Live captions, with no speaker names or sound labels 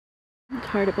It's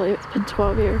hard to believe it's been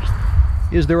 12 years.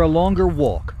 Is there a longer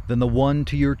walk than the one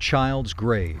to your child's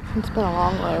grave? It's been a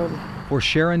long road. For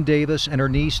Sharon Davis and her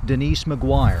niece Denise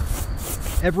McGuire,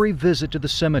 every visit to the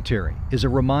cemetery is a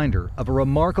reminder of a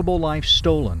remarkable life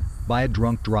stolen by a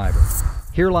drunk driver.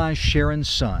 Here lies Sharon's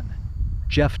son,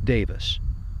 Jeff Davis,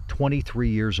 23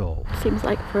 years old. Seems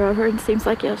like forever and seems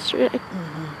like yesterday.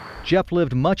 Jeff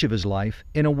lived much of his life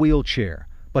in a wheelchair,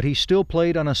 but he still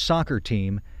played on a soccer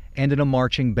team and in a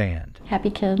marching band. Happy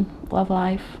kid, love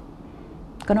life.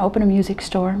 Going to open a music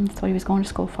store. That's what he was going to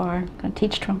school for. Going to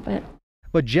teach trumpet.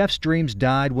 But Jeff's dreams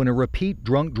died when a repeat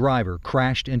drunk driver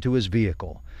crashed into his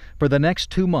vehicle. For the next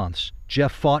 2 months,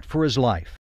 Jeff fought for his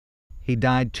life. He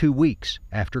died 2 weeks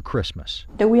after Christmas.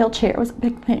 The wheelchair was a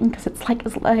big thing because it's like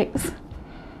his legs.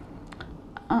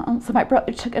 So my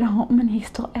brother took it home and he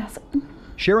still has it.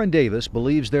 Sharon Davis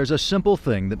believes there's a simple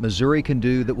thing that Missouri can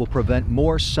do that will prevent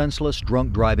more senseless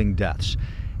drunk driving deaths.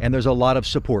 And there's a lot of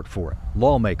support for it.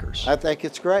 Lawmakers. I think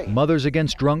it's great. Mothers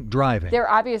Against Drunk Driving. They're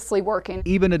obviously working.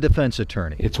 Even a defense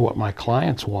attorney. It's what my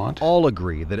clients want. All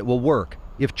agree that it will work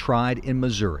if tried in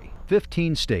Missouri.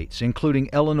 15 states, including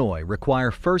Illinois,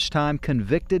 require first-time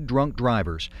convicted drunk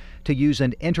drivers to use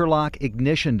an interlock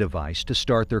ignition device to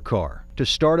start their car. To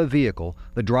start a vehicle,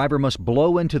 the driver must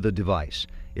blow into the device.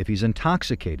 If he's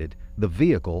intoxicated, the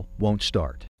vehicle won't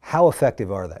start. How effective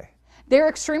are they? They're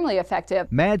extremely effective.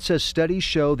 MAD says studies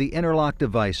show the interlock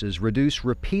devices reduce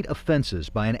repeat offenses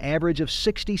by an average of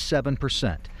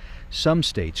 67%. Some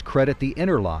states credit the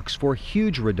interlocks for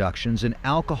huge reductions in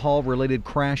alcohol-related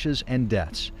crashes and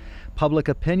deaths. Public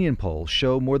opinion polls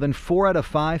show more than 4 out of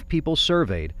 5 people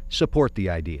surveyed support the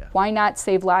idea. Why not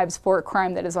save lives for a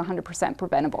crime that is 100%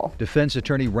 preventable? Defense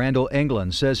attorney Randall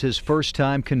England says his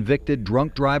first-time convicted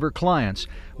drunk driver clients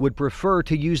would prefer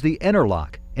to use the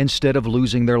interlock instead of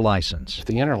losing their license. If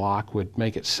the interlock would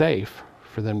make it safe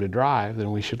for them to drive,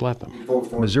 then we should let them.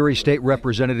 Missouri State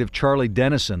Representative Charlie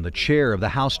Dennison, the chair of the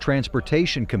House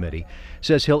Transportation Committee,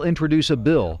 says he'll introduce a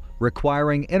bill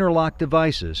requiring interlock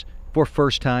devices for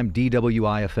first-time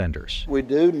DWI offenders. We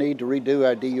do need to redo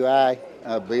our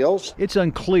DUI bills. It's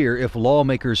unclear if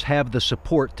lawmakers have the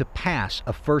support to pass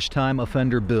a first-time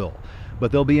offender bill,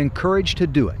 but they'll be encouraged to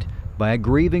do it by a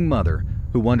grieving mother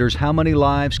who wonders how many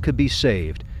lives could be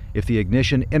saved if the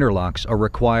ignition interlocks are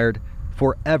required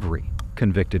for every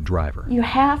convicted driver. You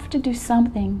have to do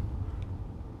something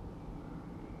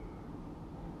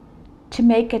to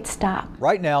make it stop.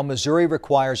 Right now, Missouri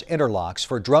requires interlocks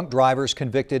for drunk drivers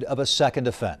convicted of a second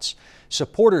offense.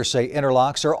 Supporters say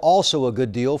interlocks are also a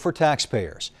good deal for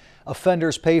taxpayers.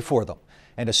 Offenders pay for them.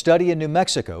 And a study in New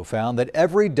Mexico found that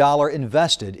every dollar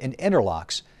invested in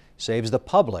interlocks saves the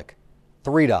public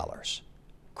 $3.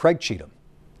 Craig Cheatham,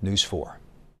 News 4.